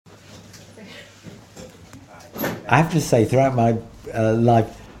I have to say, throughout my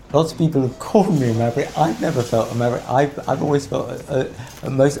life, lots of people have called me a maverick. I've never felt a maverick. I've always felt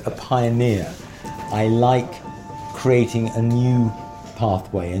a pioneer. I like creating a new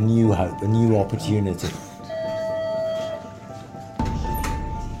pathway, a new hope, a new opportunity.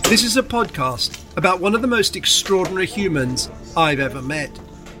 This is a podcast about one of the most extraordinary humans I've ever met.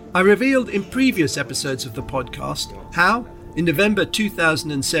 I revealed in previous episodes of the podcast how, in November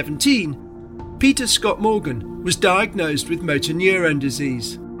 2017, Peter Scott Morgan was diagnosed with motor neurone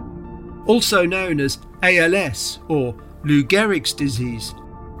disease, also known as ALS or Lou Gehrig's disease.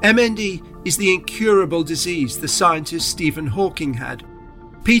 MND is the incurable disease the scientist Stephen Hawking had.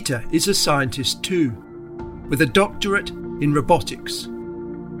 Peter is a scientist too, with a doctorate in robotics.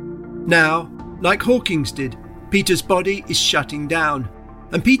 Now, like Hawking's did, Peter's body is shutting down,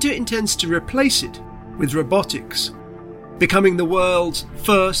 and Peter intends to replace it with robotics, becoming the world's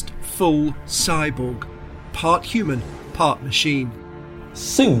first full cyborg, part human, part machine.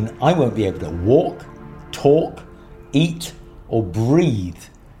 Soon I won't be able to walk, talk, eat or breathe.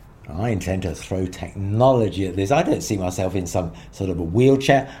 I intend to throw technology at this. I don't see myself in some sort of a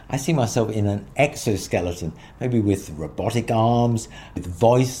wheelchair. I see myself in an exoskeleton, maybe with robotic arms, with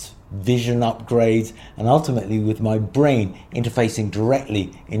voice, vision upgrades, and ultimately with my brain interfacing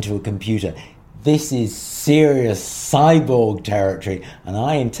directly into a computer. This is serious cyborg territory, and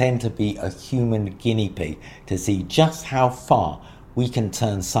I intend to be a human guinea pig to see just how far we can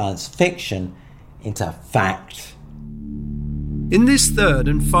turn science fiction into fact. In this third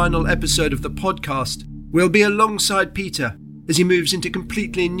and final episode of the podcast, we'll be alongside Peter as he moves into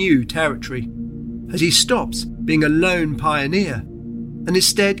completely new territory, as he stops being a lone pioneer and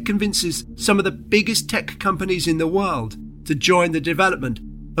instead convinces some of the biggest tech companies in the world to join the development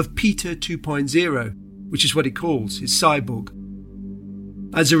of Peter 2.0, which is what he calls his cyborg.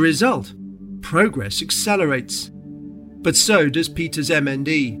 As a result, progress accelerates, but so does Peter's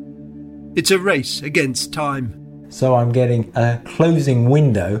MND. It's a race against time. So I'm getting a closing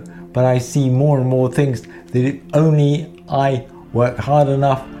window, but I see more and more things that if only I work hard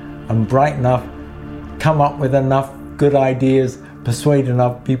enough and bright enough, come up with enough good ideas, persuade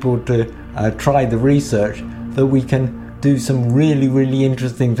enough people to try the research, that we can do some really, really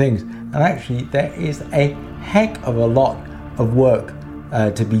interesting things. And actually, there is a heck of a lot of work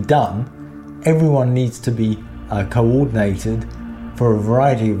to be done. Everyone needs to be coordinated for a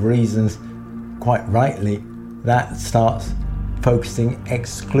variety of reasons. Quite rightly, that starts focusing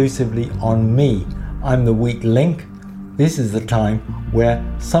exclusively on me. I'm the weak link. This is the time where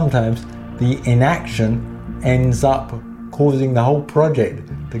sometimes the inaction ends up causing the whole project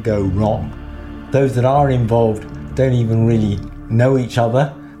to go wrong. Those that are involved don't even really know each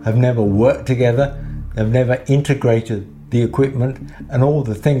other, have never worked together, have never integrated the equipment, and all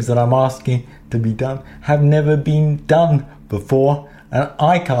the things that I'm asking to be done have never been done before, and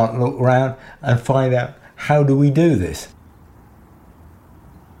I can't look around and find out how do we do this.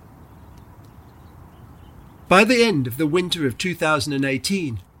 By the end of the winter of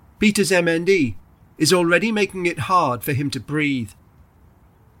 2018, Peter's MND is already making it hard for him to breathe.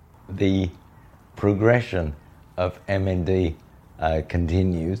 The progression of MND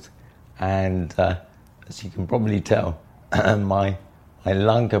continues, and as you can probably tell, my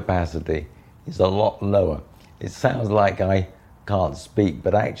lung capacity is a lot lower. It sounds like I can't speak,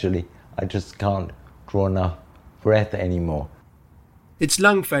 but actually I just can't draw enough breath anymore. It's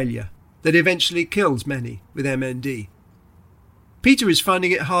lung failure that eventually kills many with MND. Peter is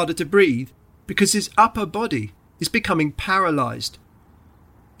finding it harder to breathe because his upper body is becoming paralysed.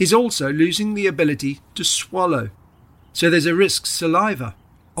 He's also losing the ability to swallow, so there's a risk saliva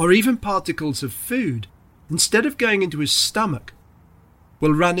or even particles of food, instead of going into his stomach,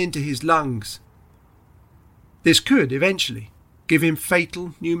 will run into his lungs. This could eventually give him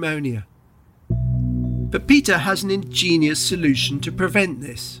fatal pneumonia. But Peter has an ingenious solution to prevent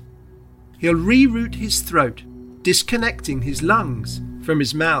this. He'll reroute his throat, disconnecting his lungs from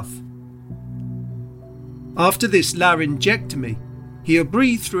his mouth. After this laryngectomy, he'll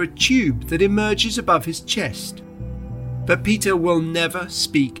breathe through a tube that emerges above his chest. But Peter will never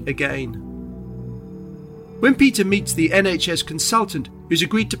speak again. When Peter meets the NHS consultant who's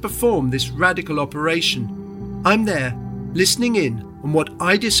agreed to perform this radical operation, I'm there, listening in on what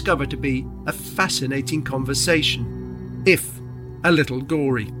I discover to be a fascinating conversation, if a little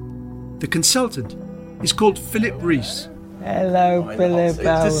gory. The consultant is called Philip Rees. Hello, Philip. Good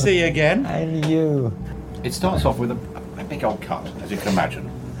to see you again. And you? It starts off with a big old cut, as you can imagine.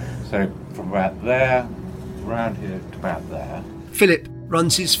 So from about there, round here to about there. Philip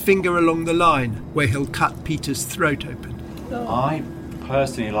runs his finger along the line where he'll cut Peter's throat open. I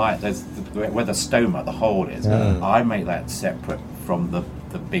personally like where the stoma, the hole is. I make that separate from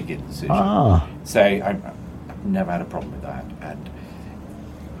the big incision. So I've never had a problem with that, and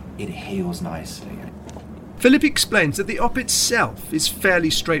it heals nicely. Philip explains that the op itself is fairly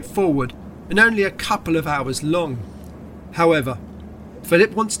straightforward and only a couple of hours long. However,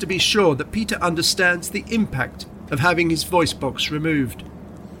 Philip wants to be sure that Peter understands the impact of having his voice box removed.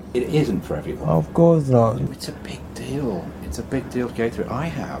 It isn't for everyone. Of course not. It's a big deal. It's a big deal to go through. I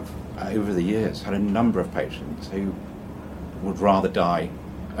have, over the years, had a number of patients who would rather die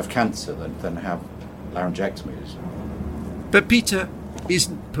of cancer than have laryngectomies. But Peter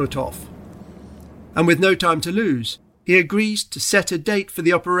isn't put off. And with no time to lose, he agrees to set a date for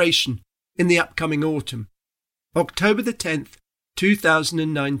the operation in the upcoming autumn, October the 10th,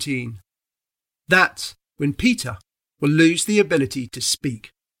 2019. That's when Peter will lose the ability to speak.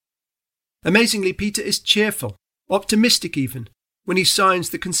 Amazingly, Peter is cheerful, optimistic even, when he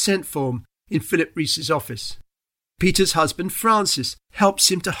signs the consent form in Philip Rees's office. Peter's husband, Francis,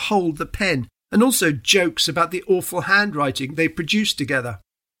 helps him to hold the pen and also jokes about the awful handwriting they produced together.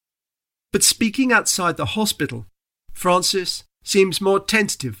 But speaking outside the hospital, Francis seems more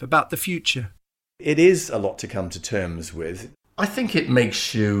tentative about the future. It is a lot to come to terms with. I think it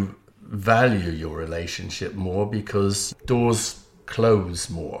makes you value your relationship more because doors close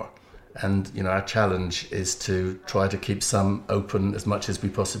more. And, our challenge is to try to keep some open as much as we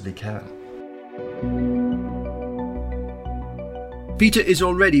possibly can. Peter is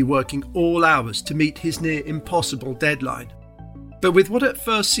already working all hours to meet his near impossible deadline. But with what at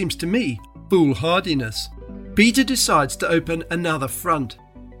first seems to me foolhardiness, Peter decides to open another front.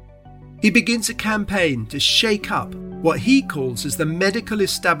 He begins a campaign to shake up what he calls as the medical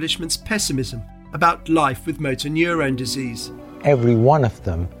establishment's pessimism about life with motor neurone disease. Every one of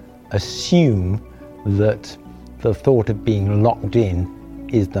them assume that the thought of being locked in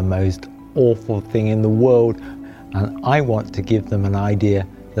is the most awful thing in the world, and I want to give them an idea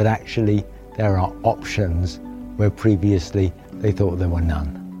that actually there are options where previously they thought there were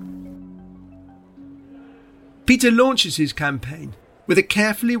none. Peter launches his campaign with a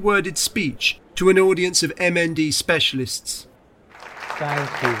carefully worded speech to an audience of MND specialists.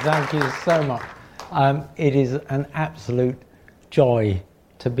 Thank you so much. It is an absolute joy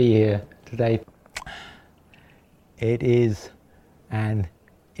to be here today. It is an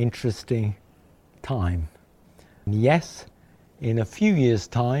interesting time. Yes, in a few years'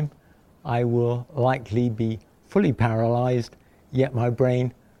 time, I will likely be fully paralyzed, yet my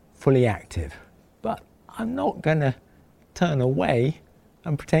brain fully active. But I'm not going to turn away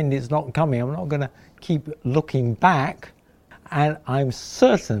and pretend it's not coming. I'm not going to keep looking back, and I'm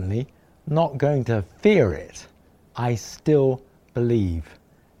certainly not going to fear it. I still believe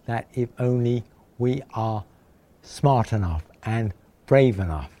that if only we are smart enough and brave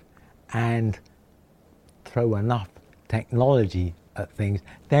enough and throw enough technology at things,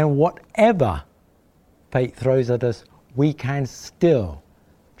 then whatever fate throws at us, we can still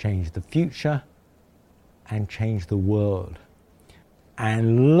change the future and change the world.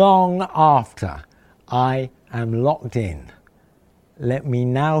 And long after I am locked in, let me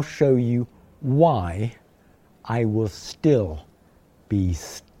now show you why I will still be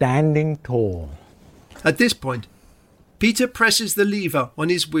standing tall. At this point, Peter presses the lever on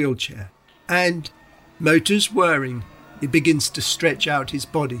his wheelchair and, motors whirring, he begins to stretch out his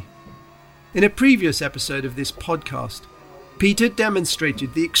body. In a previous episode of this podcast, Peter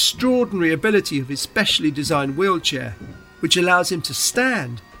demonstrated the extraordinary ability of his specially designed wheelchair, which allows him to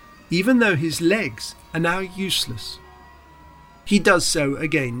stand even though his legs are now useless. He does so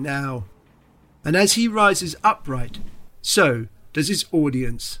again now, and as he rises upright, so does his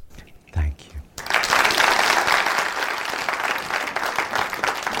audience. Thank you.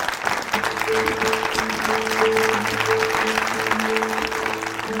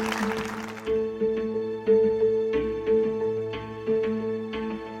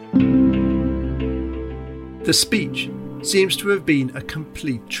 The speech seems to have been a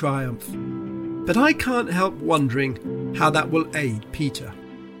complete triumph, but I can't help wondering how that will aid Peter.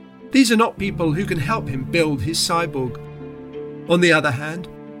 These are not people who can help him build his cyborg. On the other hand,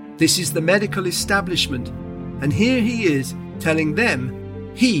 this is the medical establishment, and here he is telling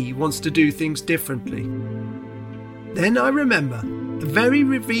them he wants to do things differently. Then I remember a very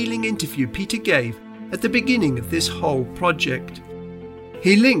revealing interview Peter gave at the beginning of this whole project.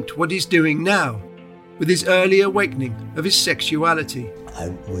 He linked what he's doing now with his early awakening of his sexuality. I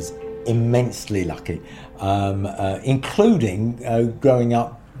was immensely lucky, including growing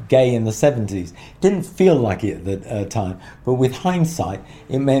up gay in the 70s. Didn't feel like it at the time, but with hindsight,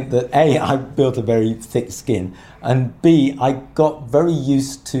 it meant that A, I built a very thick skin, and B, I got very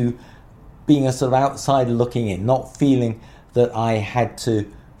used to being a sort of outsider looking in, not feeling that I had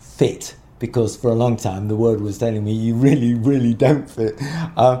to fit, because for a long time the world was telling me you really, really don't fit.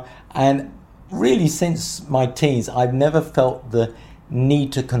 And really since my teens, I've never felt the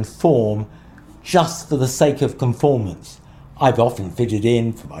need to conform just for the sake of conformance. I've often fitted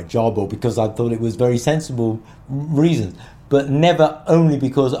in for my job or because I thought it was very sensible reasons, but never only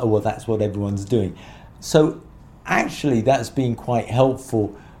because, oh, well, that's what everyone's doing. So actually that's been quite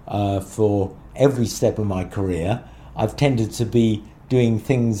helpful for every step of my career. I've tended to be doing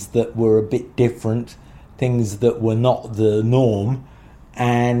things that were a bit different, things that were not the norm,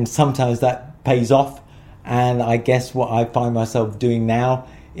 and sometimes that pays off. And I guess what I find myself doing now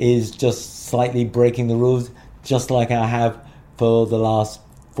is just slightly breaking the rules, just like I have for the last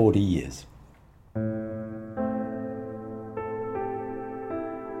 40 years.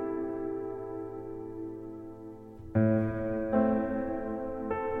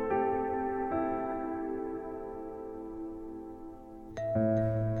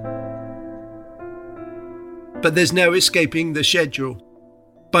 But there's no escaping the schedule.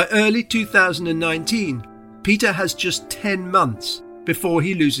 By early 2019, Peter has just 10 months before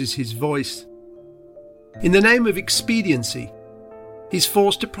he loses his voice. In the name of expediency, he's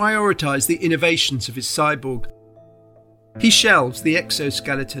forced to prioritise the innovations of his cyborg. He shelves the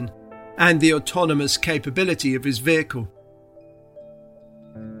exoskeleton and the autonomous capability of his vehicle.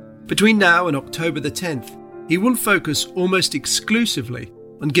 Between now and October the 10th, he will focus almost exclusively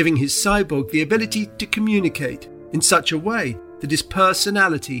on giving his cyborg the ability to communicate in such a way that his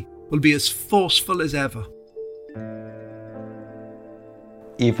personality will be as forceful as ever.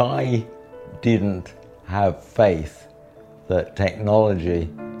 If I didn't have faith that technology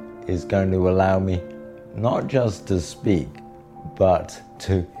is going to allow me not just to speak, but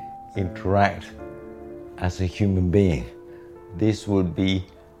to interact as a human being, this would be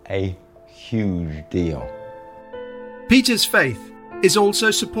a huge deal. Peter's faith is also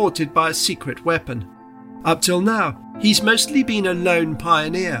supported by a secret weapon. Up till now, he's mostly been a lone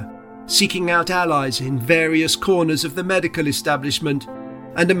pioneer, seeking out allies in various corners of the medical establishment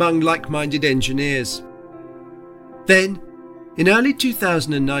and among like-minded engineers. Then, in early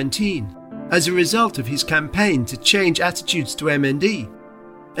 2019, as a result of his campaign to change attitudes to MND,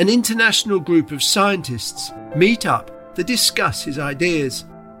 an international group of scientists meet up to discuss his ideas.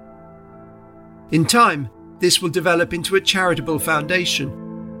 In time, this will develop into a charitable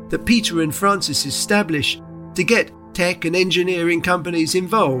foundation that Peter and Francis establish to get tech and engineering companies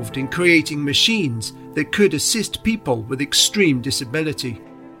involved in creating machines that could assist people with extreme disability.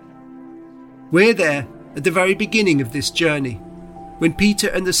 We're there at the very beginning of this journey, when Peter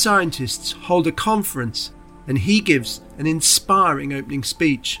and the scientists hold a conference and he gives an inspiring opening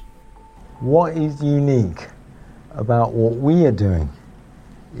speech. What is unique about what we are doing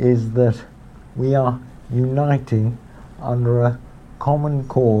is that we are uniting under a common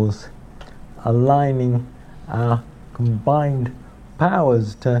cause, aligning our combined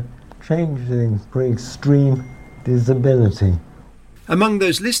powers to change things for extreme disability. Among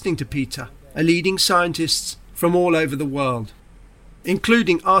those listening to Peter are leading scientists from all over the world,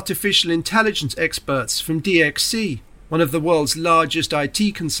 including artificial intelligence experts from DXC, one of the world's largest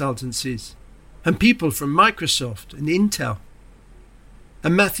IT consultancies, and people from Microsoft and Intel.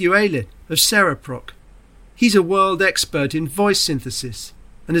 And Matthew Aylett of Cereproc. He's a world expert in voice synthesis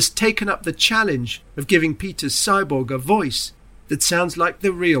and has taken up the challenge of giving Peter's cyborg a voice that sounds like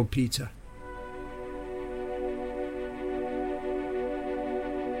the real Peter.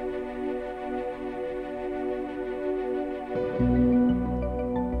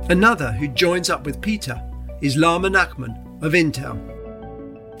 Another who joins up with Peter is Lama Nachman of Intel.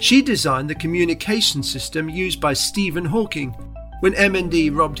 She designed the communication system used by Stephen Hawking when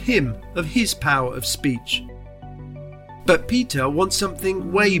MND robbed him of his power of speech. But Peter wants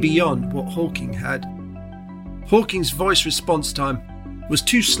something way beyond what Hawking had. Hawking's voice response time was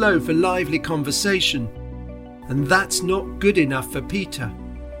too slow for lively conversation, and that's not good enough for Peter,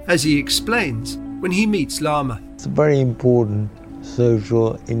 as he explains when he meets Lama. It's a very important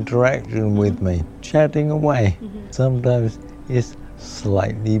social interaction with me, chatting away. Sometimes it's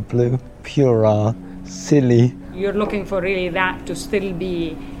slightly blue, puerile, silly. You're looking for really that to still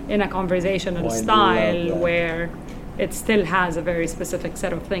be in a conversational style where it still has a very specific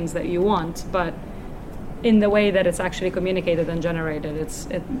set of things that you want, but in the way that it's actually communicated and generated,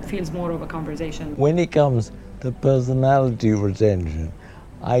 it feels more of a conversation. When it comes to personality retention,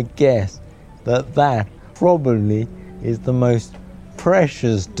 I guess that probably is the most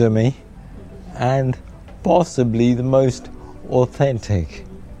precious to me and possibly the most authentic.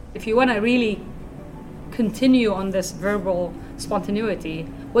 If you want to really continue on this verbal spontaneity,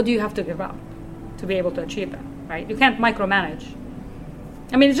 what do you have to give up to be able to achieve that, right? You can't micromanage.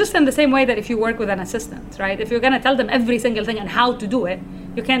 I mean, it's just in the same way that if you work with an assistant, right? If you're going to tell them every single thing and how to do it,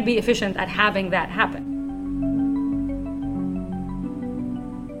 you can't be efficient at having that happen.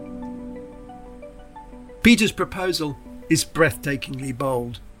 Peter's proposal is breathtakingly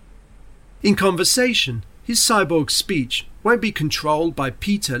bold. In conversation, his cyborg speech won't be controlled by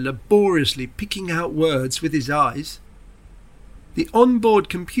Peter laboriously picking out words with his eyes. The onboard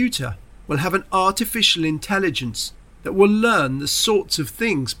computer will have an artificial intelligence that will learn the sorts of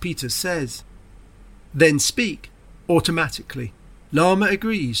things Peter says, then speak automatically. Lama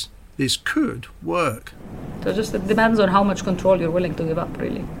agrees this could work. So just it depends on how much control you're willing to give up,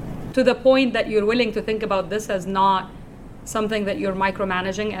 really. To the point that you're willing to think about this as not something that you're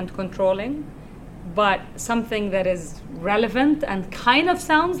micromanaging and controlling, but something that is relevant and kind of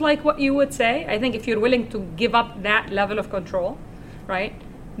sounds like what you would say. I think if you're willing to give up that level of control, right,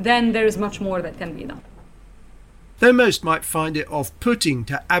 then there's much more that can be done. Though most might find it off-putting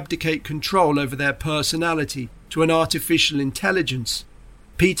to abdicate control over their personality to an artificial intelligence,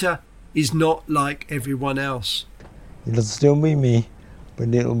 Peter is not like everyone else. It'll still be me,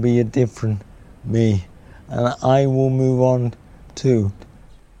 but it'll be a different me, and I will move on too.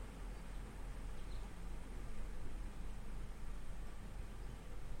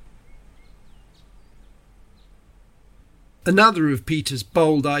 Another of Peter's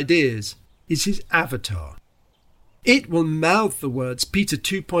bold ideas is his avatar. It will mouth the words Peter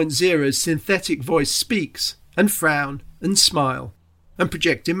 2.0's synthetic voice speaks, and frown and smile, and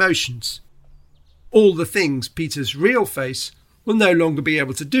project emotions. All the things Peter's real face will no longer be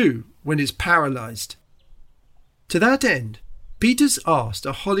able to do when it's paralysed. To that end, Peter's asked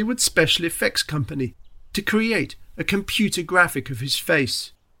a Hollywood special effects company to create a computer graphic of his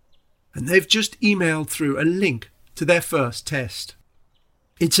face, and they've just emailed through a link to their first test.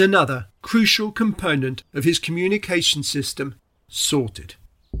 It's another crucial component of his communication system sorted.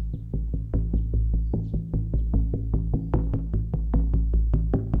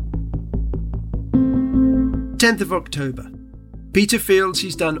 "10th of October. Peter feels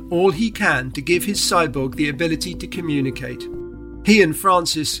he's done all he can to give his cyborg the ability to communicate. He and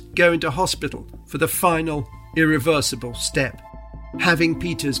Francis go into hospital for the final, irreversible step, having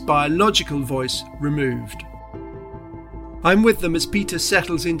Peter's biological voice removed. I'm with them as Peter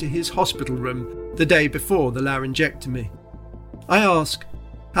settles into his hospital room the day before the laryngectomy. I ask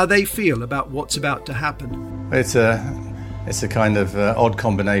how they feel about what's about to happen. It's a kind of odd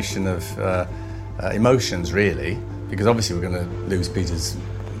combination of emotions, really, because obviously we're going to lose Peter's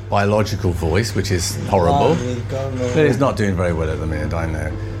biological voice, which is horrible. But he's not doing very well at the minute, I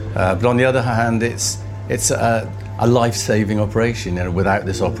know. But on the other hand, it's a life-saving operation. You know, without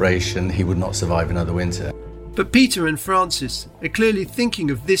this operation, he would not survive another winter. But Peter and Francis are clearly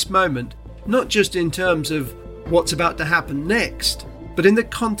thinking of this moment not just in terms of what's about to happen next, but in the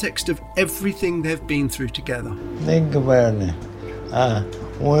context of everything they've been through together. Think about it.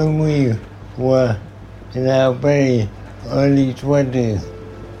 When we were in our very early 20s,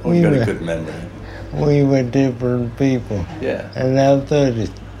 You've got a good memory. We were different people. Yeah. And our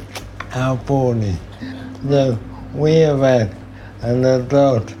 30s, our 40s. So we have had an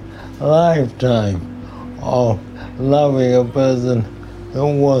adult lifetime of loving a person that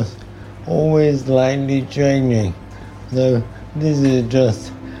was always slightly changing. So this is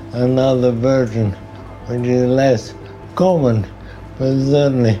just another version which is less common, but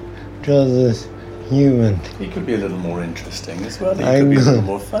certainly just as human. He could be a little more interesting as well. He could be a little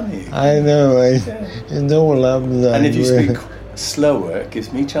more funny. I know. It's all upside. And if you speak slower, it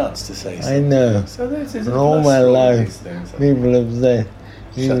gives me a chance to say something. I know. So there's and all my life, people have said,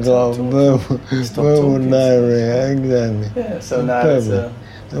 he's got verbal diarrhea. Exactly. Yeah, so now it's a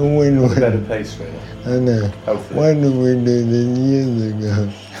win-win. better place, really. I know. Hopefully. When did we do this? Years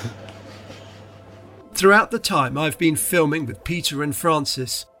ago. Throughout the time I've been filming with Peter and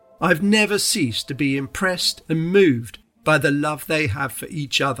Francis, I've never ceased to be impressed and moved by the love they have for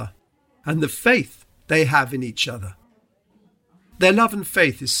each other and the faith they have in each other. Their love and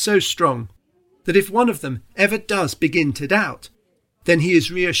faith is so strong that if one of them ever does begin to doubt, then he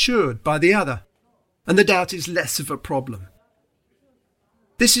is reassured by the other, and the doubt is less of a problem.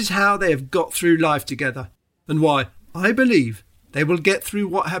 This is how they have got through life together, and why I believe they will get through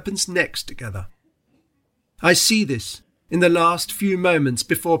what happens next together. I see this in the last few moments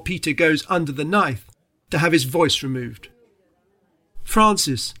before Peter goes under the knife to have his voice removed.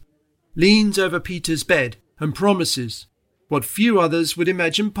 Francis leans over Peter's bed and promises, what few others would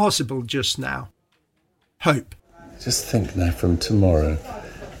imagine possible just now. Hope. Just think now from tomorrow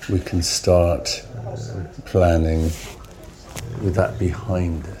we can start planning with that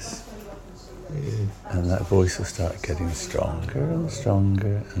behind us. And that voice will start getting stronger and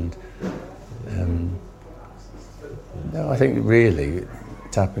stronger. And I think really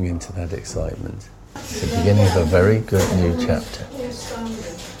tapping into that excitement. It's the beginning of a very good new chapter. Yeah,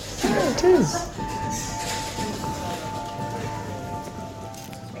 it is.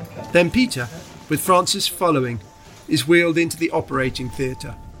 Then Peter, with Francis following, is wheeled into the operating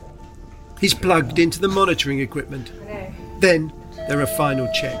theatre. He's plugged into the monitoring equipment. Then there are final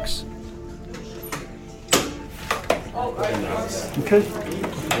checks. Okay.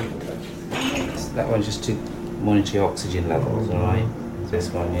 That one's just to monitor your oxygen levels, alright? This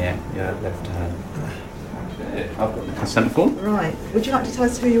one, yeah, left hand. I've got the consent form. Right. Would you like to tell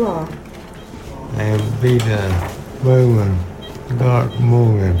us who you are? I am Peter Bowman, Dark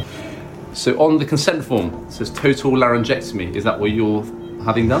Morgan. So on the consent form, it says total laryngectomy. Is that what you're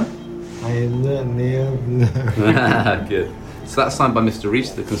having done? I am not Good. So that's signed by Mr.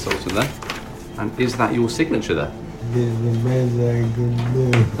 Reese, the consultant there. And is that your signature there? Did the best I could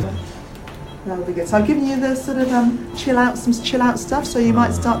do. That'll be good. So I've given you the sort of some chill out stuff, so you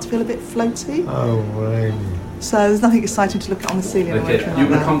might start to feel a bit floaty. Oh, right. So there's nothing exciting to look at on the ceiling or Okay, anything you're like going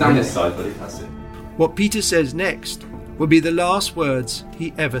to that. come down this side, buddy. That's it. What Peter says next will be the last words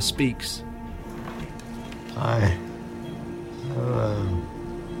he ever speaks. I am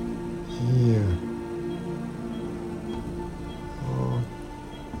here. Oh,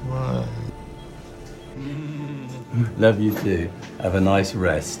 my. Love you too. Have a nice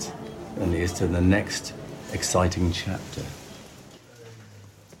rest. And here's to the next exciting chapter.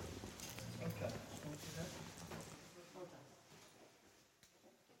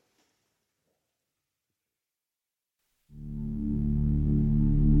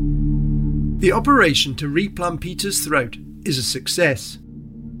 The operation to replumb Peter's throat is a success.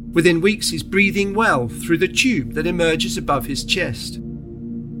 Within weeks, he's breathing well through the tube that emerges above his chest.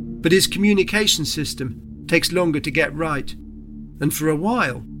 But his communication system takes longer to get right, and for a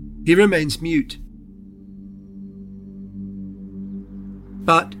while, he remains mute.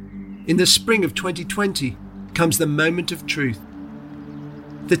 But in the spring of 2020 comes the moment of truth.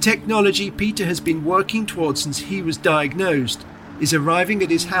 The technology Peter has been working towards since he was diagnosed is arriving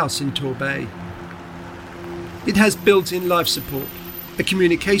at his house in Torbay. It has built-in life support, a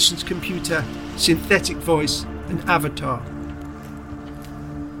communications computer, synthetic voice, and avatar.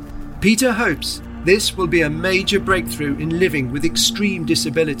 Peter hopes this will be a major breakthrough in living with extreme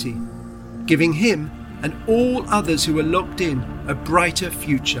disability, giving him and all others who are locked in a brighter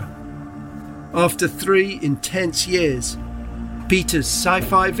future. After 3 intense years, Peter's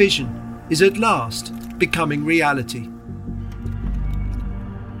sci-fi vision is at last becoming reality.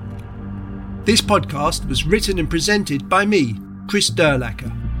 This podcast was written and presented by me, Chris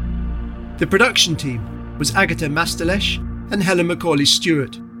Durlacher. The production team was Agatha Mastalesh and Helen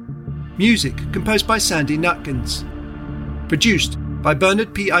Macaulay-Stewart. Music composed by Sandy Nutkins. Produced by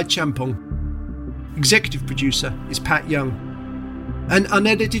Bernard P.I. Champong. Executive producer is Pat Young. An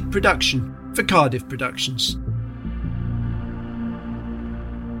unedited production for Cardiff Productions.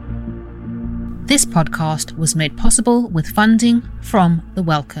 This podcast was made possible with funding from The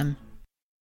Wellcome.